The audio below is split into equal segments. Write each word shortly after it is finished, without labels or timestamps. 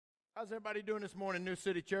How's everybody doing this morning, New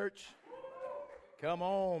City Church? Come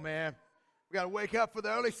on, man. We got to wake up for the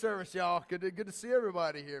early service, y'all. Good to see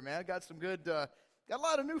everybody here, man. Got some got a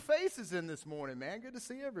lot of new faces in this morning, man. Good to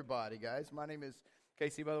see everybody, guys. My name is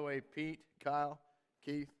Casey, by the way. Pete, Kyle,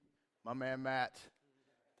 Keith, my man Matt.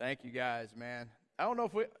 Thank you, guys, man. I don't know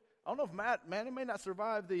if Matt, man, he may not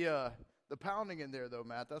survive the pounding in there though,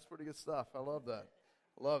 Matt. That's pretty good stuff. I love that.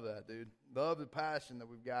 Love that, dude. Love the passion that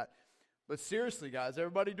we've got. But seriously, guys,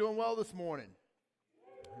 everybody doing well this morning?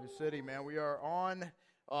 New City, man. We are on.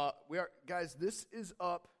 Guys, this is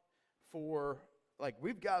up for,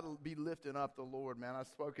 we've got to be lifting up the Lord, man. I've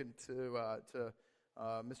spoken to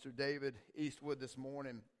Mr. David Eastwood this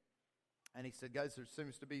morning, and he said, guys, there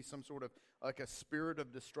seems to be some sort of, a spirit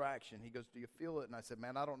of distraction. He goes, do you feel it? And I said,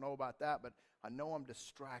 man, I don't know about that, but I know I'm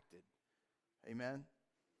distracted. Amen?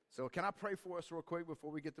 So can I pray for us real quick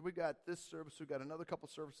before we get to, we got this service, we've got another couple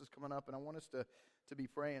services coming up, and I want us to be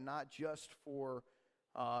praying not just for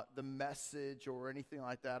the message or anything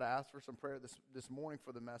like that. I asked for some prayer this morning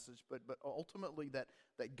for the message, but ultimately that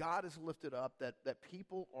God is lifted up, that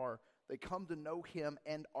people they come to know Him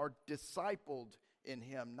and are discipled in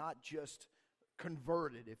Him, not just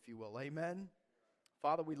converted, if you will. Amen?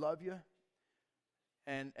 Father, we love you.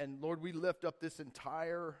 And Lord, we lift up this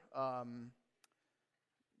entire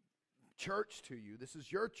church to you. This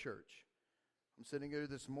is your church. I'm sitting here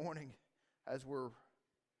this morning as we're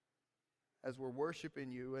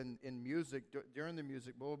worshiping you in music, during the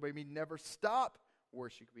music, Lord, may we never stop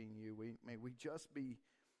worshiping you. May we just be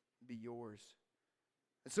yours.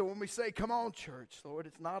 And so when we say, come on, church, Lord,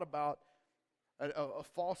 it's not about a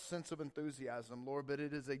false sense of enthusiasm, Lord, but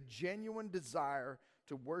it is a genuine desire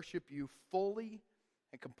to worship you fully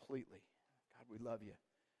and completely. God, we love you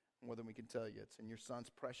more than we can tell you. It's in your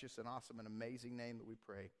Son's precious and awesome and amazing name that we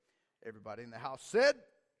pray. Everybody in the house said,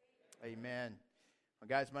 Amen. Well,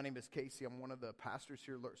 guys, my name is Casey. I'm one of the pastors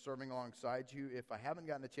here serving alongside you. If I haven't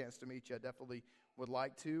gotten a chance to meet you, I definitely would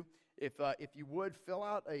like to. If you would, fill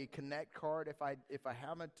out a Connect card. If I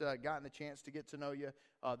haven't gotten a chance to get to know you,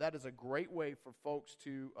 that is a great way for folks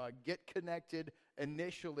to get connected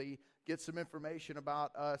initially, get some information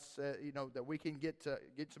about us, that we can get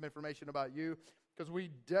some information about you. Because we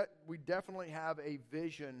definitely have a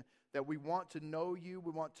vision that we want to know you,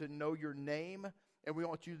 we want to know your name, and we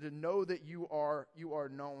want you to know that you are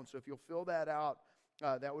known. So if you'll fill that out,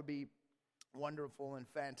 that would be wonderful and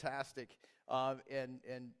fantastic.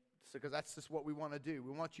 Because that's just what we want to do.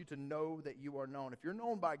 We want you to know that you are known. If you're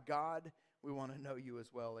known by God, we want to know you as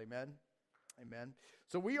well. Amen. Amen.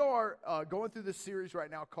 So we are going through this series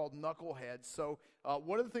right now called Knuckleheads. So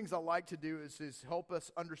one of the things I like to do is help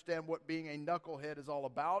us understand what being a knucklehead is all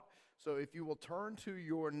about. So if you will turn to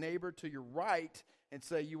your neighbor to your right and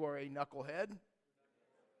say you are a knucklehead.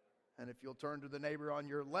 And if you'll turn to the neighbor on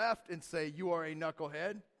your left and say you are a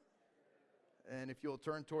knucklehead. And if you'll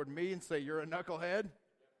turn toward me and say you're a knucklehead.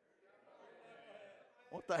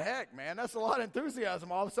 What the heck, man? That's a lot of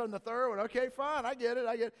enthusiasm. All of a sudden, the third one. Okay, fine. I get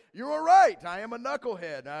it. You were right. I am a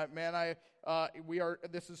knucklehead.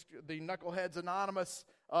 This is the Knuckleheads Anonymous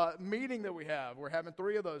meeting that we have. We're having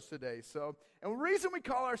 3 of those today. So, and the reason we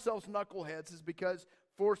call ourselves knuckleheads is because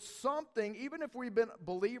for something, even if we've been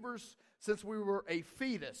believers since we were a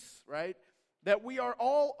fetus, right? That we are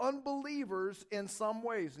all unbelievers in some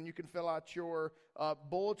ways. And you can fill out your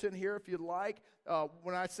bulletin here if you'd like.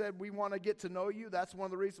 When I said we want to get to know you, that's one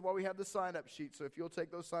of the reasons why we have the sign-up sheet. So if you'll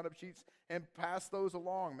take those sign-up sheets and pass those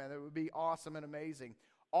along, man, it would be awesome and amazing.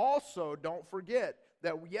 Also, don't forget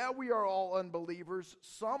that, we are all unbelievers.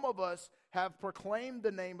 Some of us have proclaimed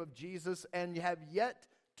the name of Jesus and have yet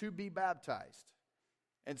to be baptized.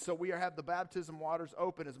 And so we have the baptism waters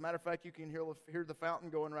open. As a matter of fact, you can hear the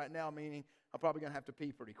fountain going right now, meaning I'm probably going to have to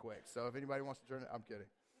pee pretty quick. So if anybody wants to turn it, I'm kidding.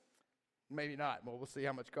 Maybe not. Well, we'll see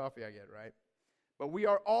how much coffee I get, right? But we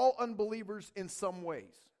are all unbelievers in some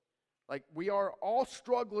ways. Like we are all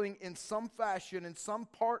struggling in some fashion, in some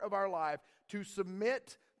part of our life, to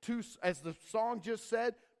submit to, as the song just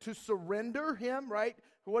said, to surrender Him, right?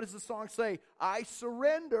 What does the song say? I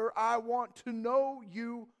surrender. I want to know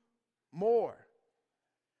you more.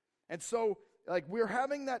 And so, we're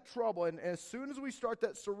having that trouble, and as soon as we start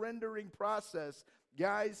that surrendering process,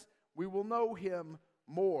 guys, we will know Him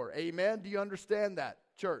more. Amen? Do you understand that,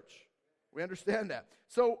 church? We understand that.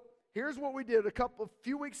 So, here's what we did. A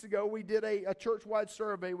few weeks ago, we did a church-wide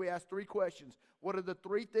survey. We asked 3 questions. What are the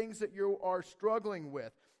 3 things that you are struggling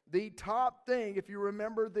with? The top thing, if you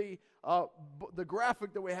remember the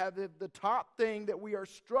graphic that we have, the top thing that we are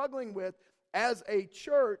struggling with as a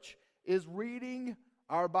church is reading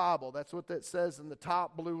our Bible. That's what that says in the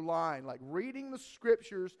top blue line. Like reading the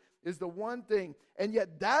scriptures is the one thing. And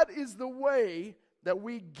yet that is the way that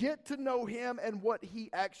we get to know him and what he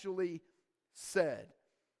actually said.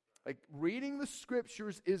 Like reading the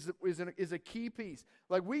scriptures is a key piece.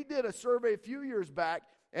 Like we did a survey a few years back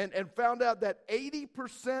and found out that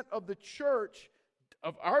 80% of the church,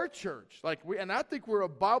 of our church, and I think we're a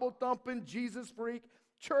Bible-thumping, Jesus-freak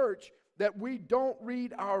church, that we don't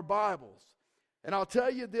read our Bibles. And I'll tell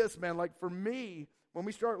you this, man, like for me, when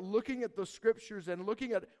we start looking at the scriptures and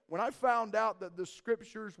when I found out that the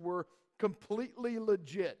scriptures were completely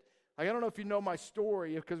legit. Like, I don't know if you know my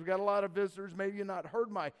story, because we got a lot of visitors. Maybe you've not heard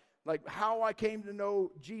how I came to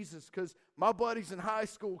know Jesus, because my buddies in high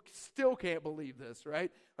school still can't believe this,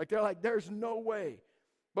 right? Like, they're like, there's no way.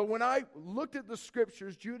 But when I looked at the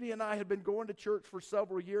scriptures, Judy and I had been going to church for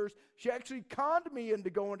several years. She actually conned me into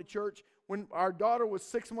going to church when our daughter was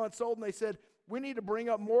 6 months old, and they said, we need to bring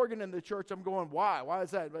up Morgan in the church. I'm going, why? Why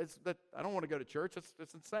is that? I don't want to go to church.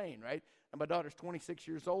 That's insane, right? And my daughter's 26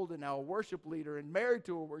 years old and now a worship leader and married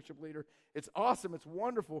to a worship leader. It's awesome. It's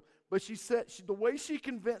wonderful. But she said the way she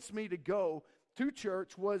convinced me to go to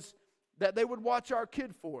church was that they would watch our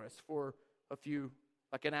kid for us for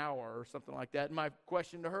like an hour or something like that. And my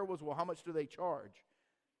question to her was, well, how much do they charge?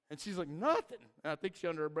 And she's like, nothing. And I think she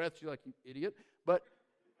under her breath, she's like, you idiot. But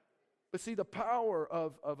see, the power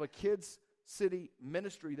of a kids' city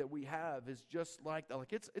ministry that we have is just like that.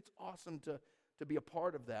 Like it's awesome to be a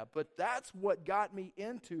part of that. But that's what got me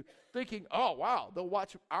into thinking, oh wow, they'll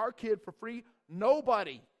watch our kid for free.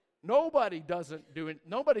 Nobody does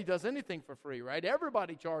anything for free, right?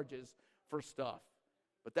 Everybody charges for stuff.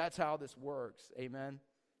 But that's how this works. Amen.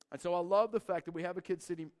 And so I love the fact that we have a Kid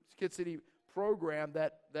City program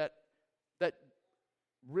that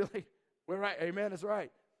really, we're right. Amen is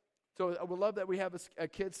right. So I would love that we have a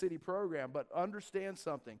Kid City program, but understand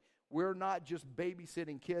something. We're not just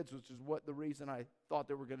babysitting kids, which is the reason I thought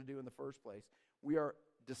they were going to do in the first place. We are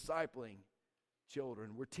discipling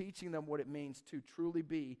children. We're teaching them what it means to truly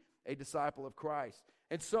be a disciple of Christ.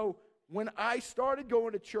 And so when I started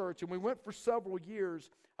going to church, and we went for several years,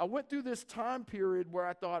 I went through this time period where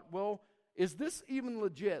I thought, well, is this even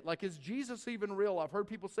legit? Like, is Jesus even real? I've heard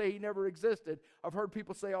people say he never existed. I've heard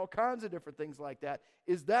people say all kinds of different things like that.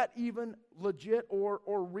 Is that even legit or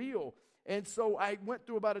real? And so I went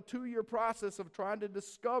through about a 2-year process of trying to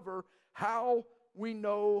discover how we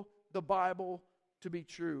know the Bible to be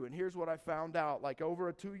true. And here's what I found out, like over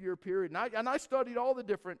a 2-year period. And I studied all the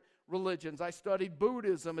different religions. I studied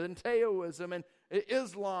Buddhism and Taoism and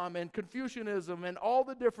Islam and Confucianism and all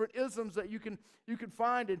the different isms that you can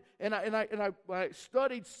find. And I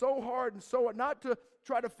studied so hard and so not to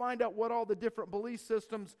try to find out what all the different belief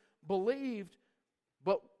systems believed,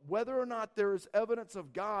 but whether or not there is evidence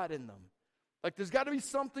of God in them. Like there's got to be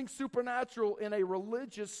something supernatural in a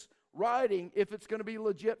religious writing if it's going to be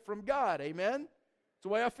legit from God. Amen? That's the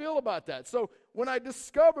way I feel about that. So when I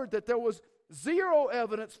discovered that there was zero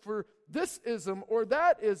evidence for this ism or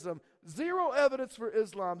that ism, zero evidence for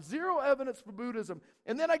Islam, zero evidence for Buddhism,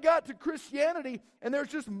 and then I got to Christianity and there's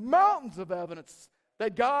just mountains of evidence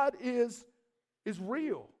that God is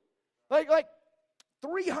real. Like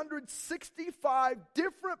 365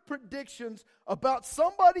 different predictions about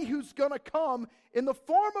somebody who's going to come in the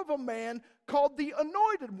form of a man called the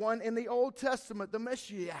Anointed One in the Old Testament, the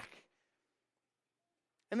Messiah.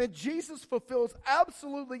 And then Jesus fulfills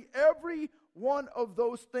absolutely every one of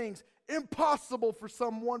those things. Impossible for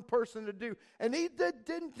some one person to do. And he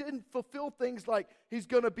didn't fulfill things like he's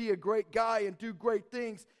going to be a great guy and do great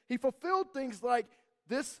things. He fulfilled things like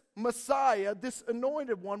this Messiah, this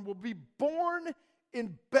Anointed One, will be born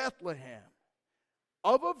in Bethlehem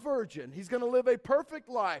of a virgin. He's going to live a perfect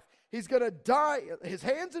life. He's going to die. His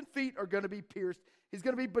hands and feet are going to be pierced. He's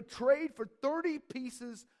going to be betrayed for 30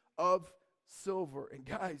 pieces of silver. And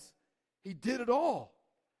guys, he did it all.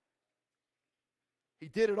 He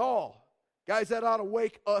did it all. Guys, that ought to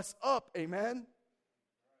wake us up. Amen?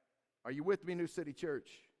 Are you with me, New City Church?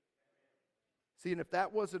 See, and if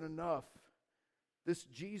that wasn't enough, this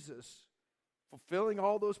Jesus, fulfilling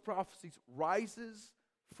all those prophecies, rises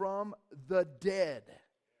from the dead.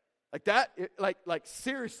 Like that, like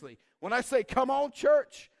seriously. When I say, come on,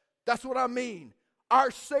 church, that's what I mean. Our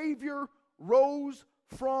Savior rose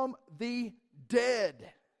from the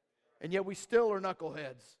dead. And yet we still are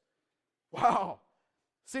knuckleheads. Wow.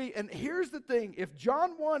 See, and here's the thing. If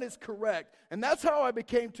John 1 is correct, and that's how I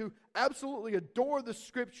became to absolutely adore the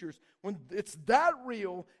Scriptures, when it's that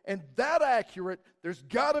real and that accurate, there's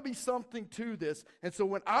got to be something to this. And so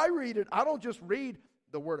when I read it, I don't just read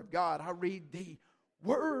the Word of God. I read the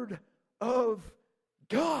Word of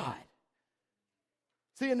God.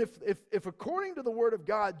 See, and if according to the Word of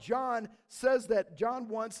God, John 1 says that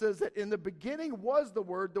in the beginning was the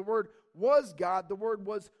Word was God, the Word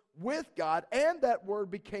was with God, and that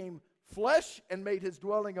Word became flesh and made his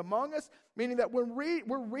dwelling among us, meaning that when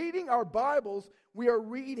we're reading our Bibles, we are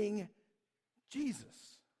reading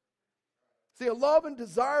Jesus. See, a love and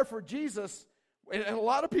desire for Jesus, and a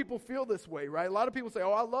lot of people feel this way, right? A lot of people say,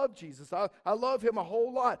 oh, I love Jesus. I love him a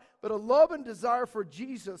whole lot. But a love and desire for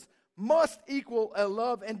Jesus must equal a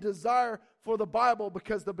love and desire for the Bible,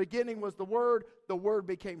 because the beginning was the Word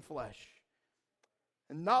became flesh.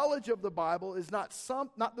 And knowledge of the Bible is not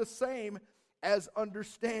the same as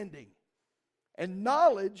understanding. And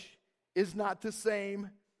knowledge is not the same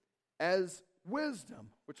as wisdom,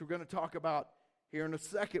 which we're going to talk about here in a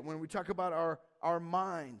second when we talk about our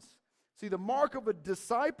minds. See, the mark of a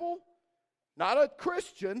disciple, not a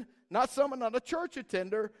Christian, not a church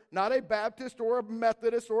attender, not a Baptist or a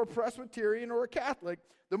Methodist or a Presbyterian or a Catholic.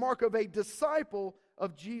 The mark of a disciple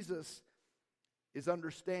of Jesus is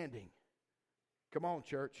understanding. Come on,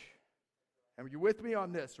 church. Are you with me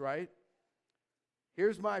on this, right?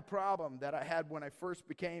 Here's my problem that I had when I first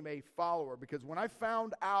became a follower, because when I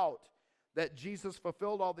found out that Jesus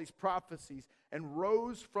fulfilled all these prophecies and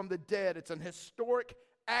rose from the dead, it's an historic,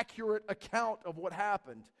 accurate account of what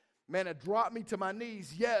happened. Man, it dropped me to my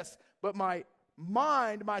knees, yes, but my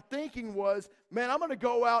mind, my thinking was, man, I'm going to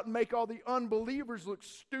go out and make all the unbelievers look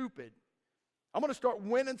stupid. I'm going to start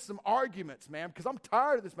winning some arguments, man, because I'm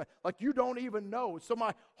tired of this, man. Like, you don't even know. So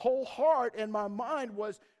my whole heart and my mind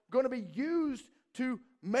was going to be used to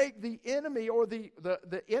make the enemy, or the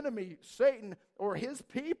enemy, Satan, or his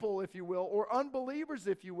people, if you will, or unbelievers,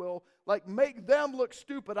 if you will, like make them look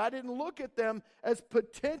stupid. I didn't look at them as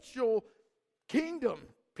potential kingdom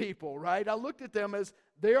people, right? I looked at them as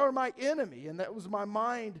they are my enemy, and that was my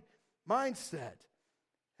mindset.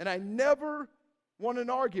 And I never won an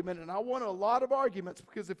argument, and I won a lot of arguments,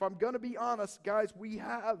 because if I'm going to be honest, guys, we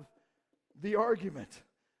have the argument.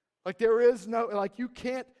 Like, there is no, like, you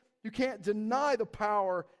can't deny the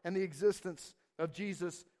power and the existence of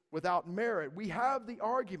Jesus without merit. We have the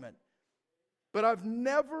argument. But I've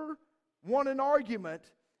never won an argument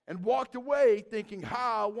and walked away thinking,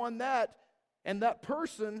 I won that, and that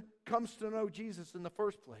person comes to know Jesus in the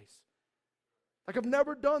first place. Like, I've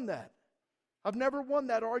never done that. I've never won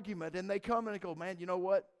that argument, and they come and they go, man, you know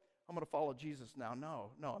what? I'm going to follow Jesus now.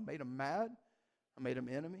 No, I made him mad. I made him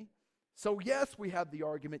enemy. So yes, we have the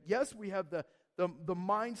argument. Yes, we have the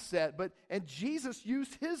mindset, and Jesus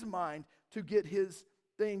used his mind to get his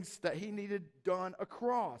things that he needed done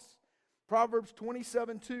across. Proverbs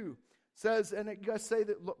 27:2 says, and it does say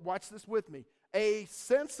that, look, watch this with me, a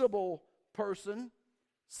sensible person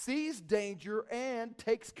sees danger and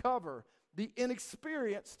takes cover. The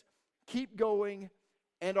inexperienced keep going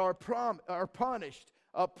and are punished.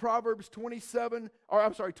 Proverbs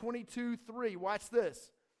 22:3. Watch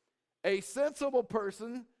this. A sensible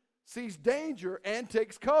person sees danger and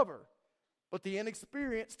takes cover, but the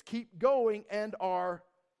inexperienced keep going and are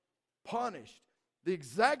punished. The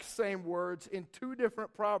exact same words in two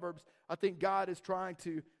different Proverbs. I think God is trying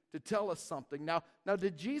to tell us something. Now,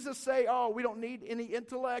 did Jesus say, we don't need any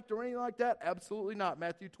intellect or anything like that? Absolutely not.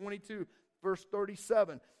 Matthew 22, verse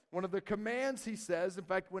 37. One of the commands, he says, in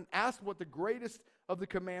fact, when asked what the greatest of the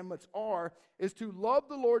commandments are, is to love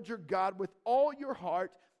the Lord your God with all your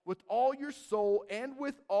heart, with all your soul, and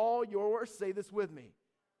with all your, say this with me,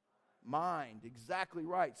 mind. Exactly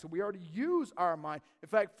right. So we are to use our mind. In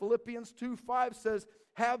fact, Philippians 2:5 says,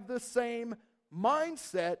 have the same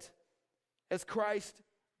mindset as Christ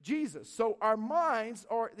Jesus. So our minds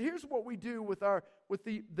are, here's what we do with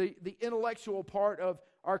the intellectual part of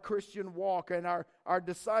our Christian walk and our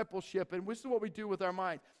discipleship, and this is what we do with our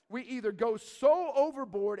mind. We either go so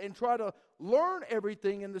overboard and try to learn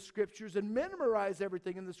everything in the Scriptures and memorize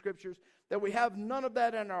everything in the Scriptures that we have none of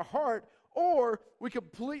that in our heart, or we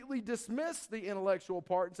completely dismiss the intellectual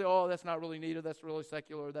part and say, that's not really needed, that's really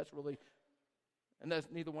secular, and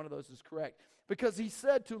that's neither one of those is correct. Because he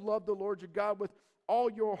said to love the Lord your God with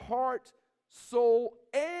all your heart, soul,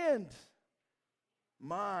 and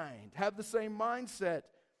mind. Have the same mindset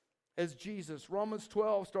as Jesus. Romans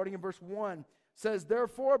 12, starting in verse 1, says,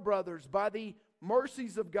 therefore, brothers, by the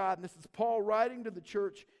mercies of God, and this is Paul writing to the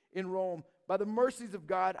church in Rome, by the mercies of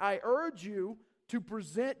God, I urge you to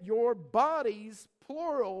present your bodies,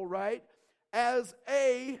 plural, right, as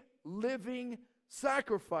a living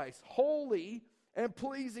sacrifice, holy and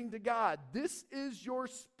pleasing to God. This is your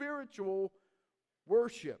spiritual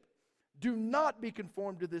worship. Do not be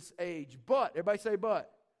conformed to this age, but, everybody say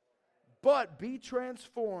but be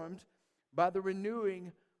transformed by the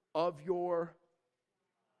renewing of your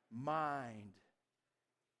mind.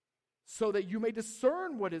 so that you may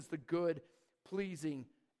discern what is the good, pleasing,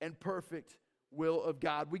 and perfect will of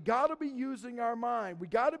God. We got to be using our mind. We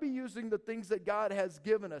got to be using the things that God has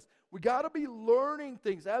given us. We got to be learning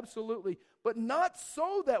things, absolutely, but not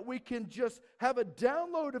so that we can just have a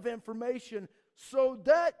download of information so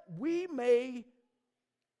that we may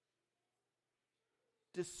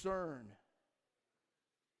discern.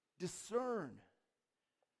 Discern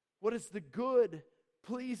what is the good,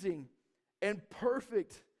 pleasing, and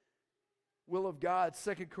perfect will of God.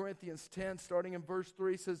 2 Corinthians 10, starting in verse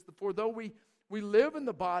 3, says, "For though we live in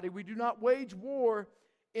the body, we do not wage war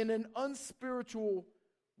in an unspiritual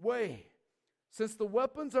way. Since the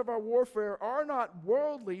weapons of our warfare are not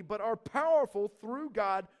worldly, but are powerful through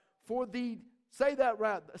God for the," say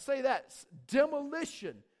that,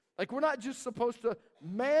 demolition. Like, we're not just supposed to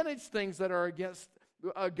manage things that are against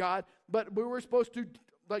God, but we were supposed to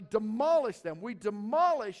demolish them. We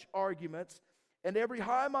demolish arguments and every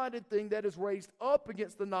high-minded thing that is raised up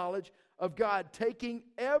against the knowledge of God, taking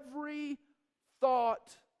every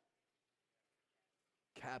thought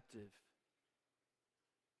captive.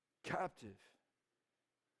 Captive.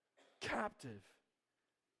 Captive.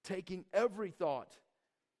 Taking every thought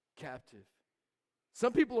captive.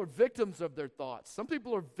 Some people are victims of their thoughts. Some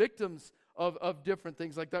people are victims of different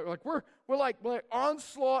things like that. Like we're like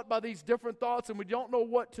onslaught by these different thoughts, and we don't know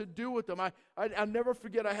what to do with them. I'll never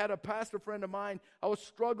forget, I had a pastor friend of mine. I was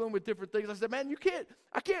struggling with different things. I said, "Man,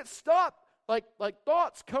 I can't stop like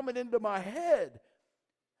thoughts coming into my head."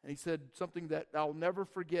 And he said something that I'll never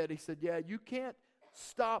forget. He said, "Yeah, you can't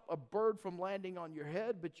stop a bird from landing on your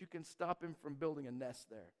head, but you can stop him from building a nest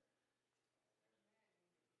there."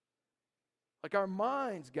 Like, our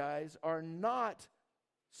minds, guys, are not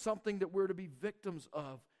something that we're to be victims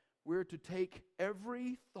of. We're to take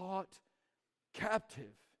every thought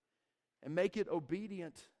captive and make it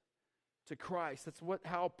obedient to Christ. That's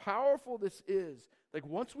how powerful this is. Like,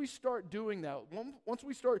 once we start doing that, once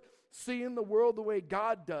we start seeing the world the way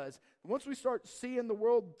God does, once we start seeing the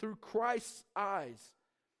world through Christ's eyes,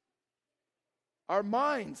 our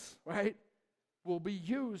minds, right, will be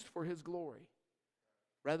used for His glory,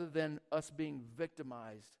 rather than us being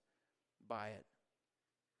victimized by it.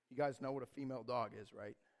 You guys know what a female dog is,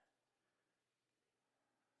 right?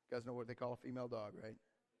 You guys know what they call a female dog, right?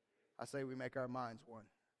 I say we make our minds one.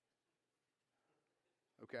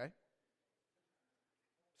 Okay?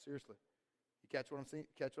 Seriously. You catch what I'm saying?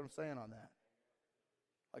 Catch what I'm saying on that?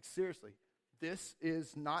 Like, seriously, this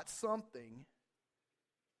is not something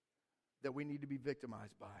that we need to be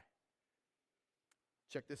victimized by.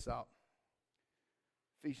 Check this out.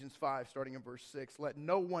 Ephesians 5, starting in verse 6. "Let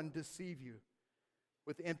no one deceive you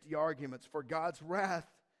with empty arguments, for God's wrath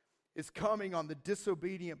is coming on the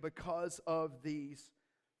disobedient because of these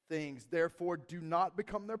things. Therefore, do not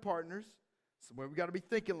become their partners." So we've got to be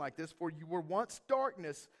thinking like this. "For you were once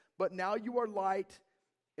darkness, but now you are light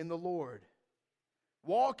in the Lord.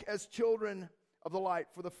 Walk as children of the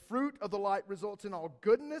light, for the fruit of the light results in all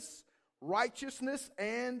goodness, righteousness,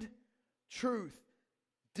 and truth,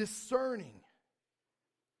 discerning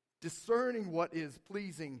what is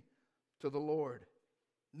pleasing to the Lord.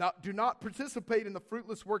 Do not participate in the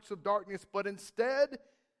fruitless works of darkness, but instead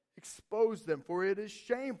expose them, for it is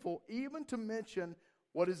shameful even to mention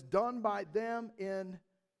what is done by them in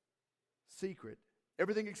secret.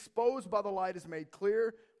 Everything exposed by the light is made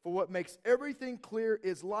clear, for what makes everything clear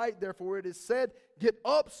is light. Therefore it is said, 'Get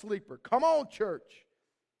up, sleeper, come on, church,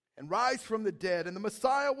 and rise from the dead, and the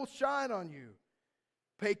Messiah will shine on you.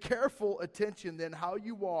 Pay careful attention then how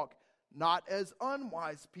you walk, not as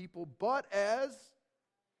unwise people, but as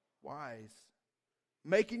wise,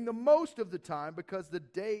 making the most of the time, because the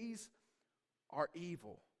days are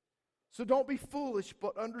evil. So don't be foolish,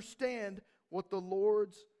 but understand what the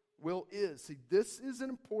Lord's will is." See, this is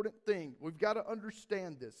an important thing. We've got to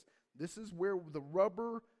understand this. This is where the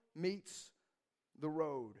rubber meets the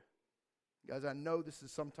road. Guys, I know this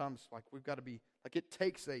is sometimes like we've got to be, like, it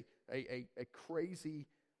takes a crazy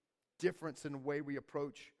difference in the way we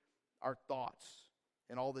approach our thoughts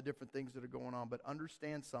and all the different things that are going on. But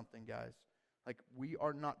understand something, guys. Like, we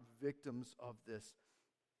are not victims of this.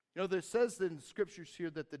 You know, there says in the scriptures here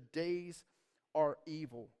that the days are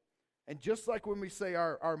evil. And just like when we say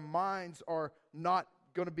our minds are not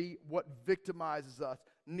going to be what victimizes us,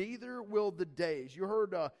 neither will the days. You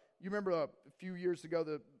heard, you remember a few years ago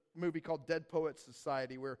the movie called Dead Poets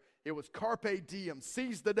Society, where it was Carpe Diem,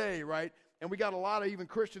 seize the day, right? And we got a lot of even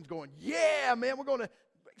Christians going, "Yeah, man, we're going to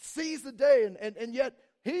seize the day." And yet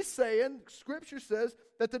he's saying, Scripture says,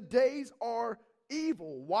 that the days are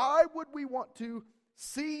evil. Why would we want to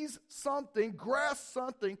seize something, grasp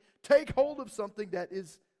something, take hold of something that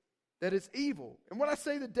is that is evil. And when I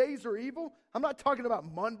say the days are evil, I'm not talking about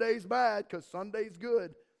Monday's bad because Sunday's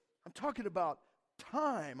good. I'm talking about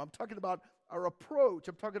time. I'm talking about our approach.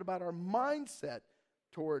 I'm talking about our mindset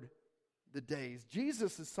toward the days.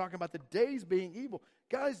 Jesus is talking about the days being evil.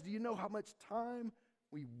 Guys, do you know how much time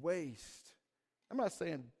we waste? I'm not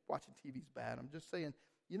saying watching TV is bad. I'm just saying,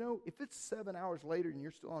 if it's 7 hours later and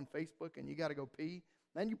you're still on Facebook and you got to go pee,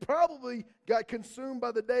 then you probably got consumed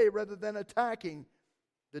by the day rather than attacking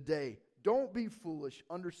the day. Don't be foolish.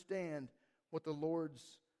 Understand what the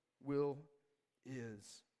Lord's will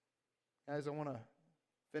is. Guys, I want to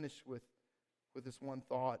finish with this one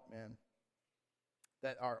thought, man,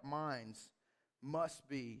 that our minds must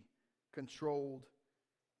be controlled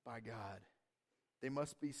by God. They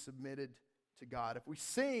must be submitted to God. If we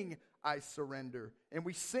sing, I surrender, and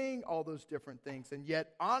we sing all those different things, and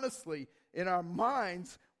yet, honestly, in our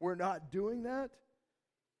minds, we're not doing that.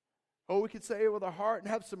 Oh, we can say it with our heart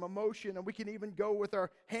and have some emotion, and we can even go with our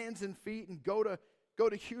hands and feet and go to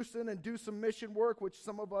Houston and do some mission work, which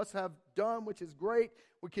some of us have done, which is great.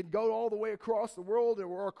 We can go all the way across the world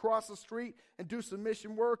or across the street and do some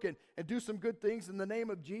mission work and do some good things in the name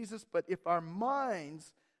of Jesus. But if our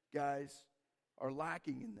minds, guys, are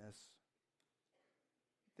lacking in this,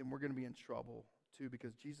 then we're going to be in trouble too,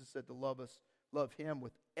 because Jesus said to love Him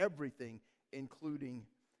with everything, including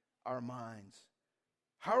our minds.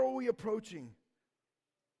 How are we approaching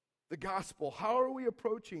the gospel? How are we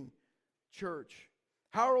approaching church?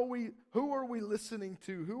 Who are we listening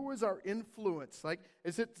to? Who is our influence? Like,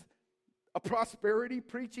 is it a prosperity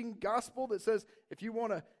preaching gospel that says if you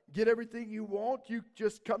want to get everything you want, you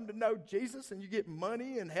just come to know Jesus and you get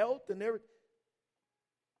money and health and everything?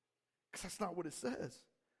 Because that's not what it says.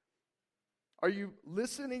 Are you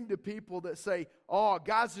listening to people that say, oh,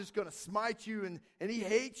 God's just going to smite you and He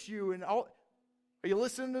hates you and all? Are you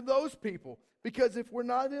listening to those people? Because if we're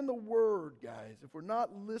not in the Word, guys, if we're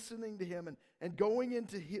not listening to Him and going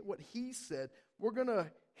into what He said, we're going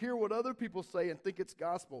to hear what other people say and think it's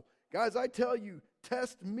gospel. Guys, I tell you,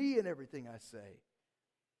 test me in everything I say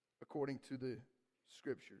according to the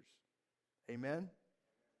Scriptures. Amen?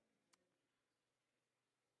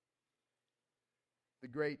 The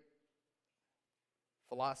great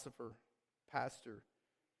philosopher, pastor,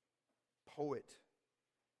 poet,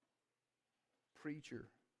 preacher,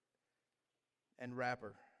 and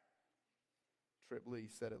rapper, Trip Lee,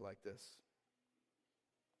 said it like this.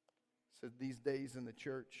 He said, these days in the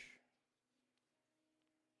church,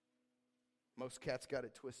 most cats got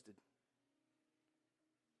it twisted.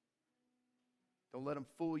 Don't let them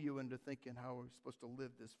fool you into thinking how we're supposed to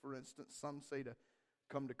live this. For instance, some say to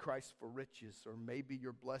come to Christ for riches or maybe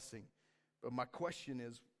your blessing. But my question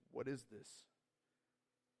is, what is this?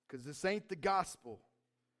 Because this ain't the gospel.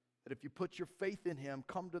 That if you put your faith in Him,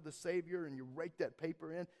 come to the Savior, and you rake that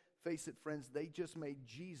paper in, face it, friends, they just made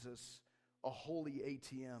Jesus a holy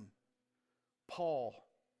ATM. Paul,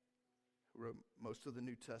 who wrote most of the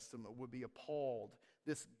New Testament, would be appalled.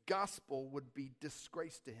 This gospel would be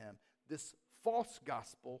disgrace to him. This false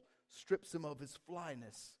gospel strips him of his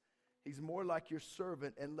flyness. He's more like your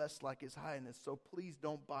servant and less like His Highness, so please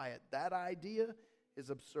don't buy it. That idea is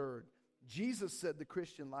absurd. Jesus said the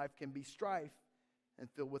Christian life can be strife and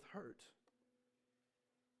filled with hurt.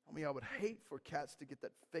 I would hate for cats to get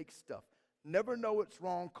that fake stuff. Never know it's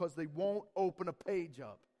wrong because they won't open a page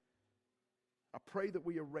up. I pray that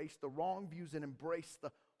we erase the wrong views and embrace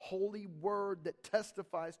the holy word that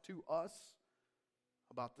testifies to us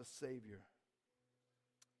about the Savior.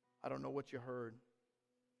 I don't know what you heard,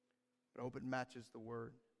 but I hope it matches the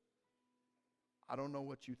word. I don't know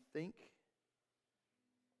what you think,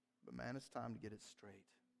 but man, it's time to get it straight.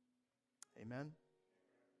 Amen.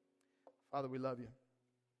 Father, we love You,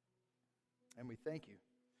 and we thank You.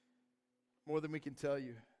 More than we can tell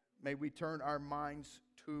You, may we turn our minds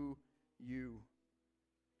to You.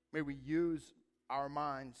 May we use our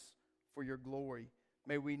minds for Your glory.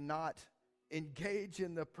 May we not engage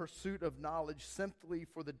in the pursuit of knowledge simply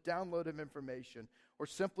for the download of information or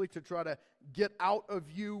simply to try to get out of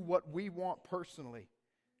You what we want personally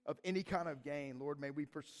of any kind of gain. Lord, may we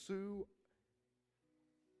pursue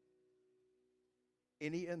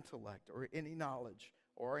any intellect or any knowledge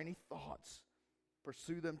or any thoughts,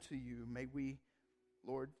 pursue them to You. May we,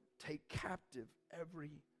 Lord, take captive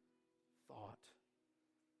every thought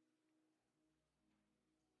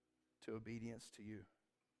to obedience to You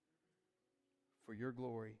for Your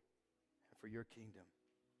glory and for Your kingdom.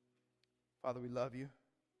 Father, we love You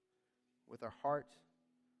with our heart,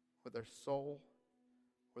 with our soul,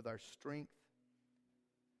 with our strength,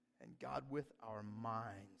 and God, with our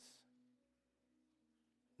minds.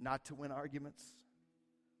 Not to win arguments,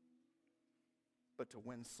 but to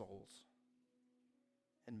win souls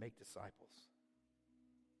and make disciples,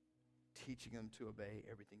 teaching them to obey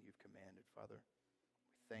everything you've commanded. Father,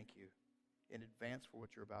 we thank you in advance for what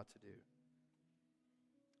you're about to do.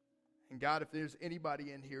 And God, if there's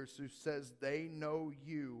anybody in here who says they know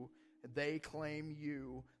you, they claim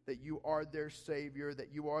you, that you are their Savior,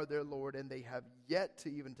 that you are their Lord, and they have yet to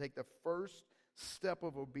even take the first step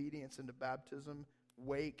of obedience into baptism,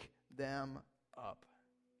 wake them up.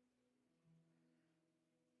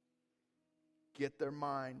 Get their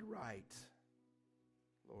mind right,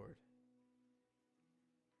 Lord.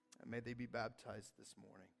 And may they be baptized this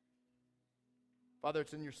morning. Father,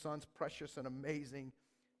 it's in your Son's precious and amazing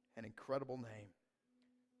and incredible name.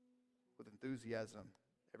 With enthusiasm,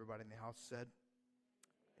 everybody in the house said,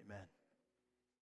 amen.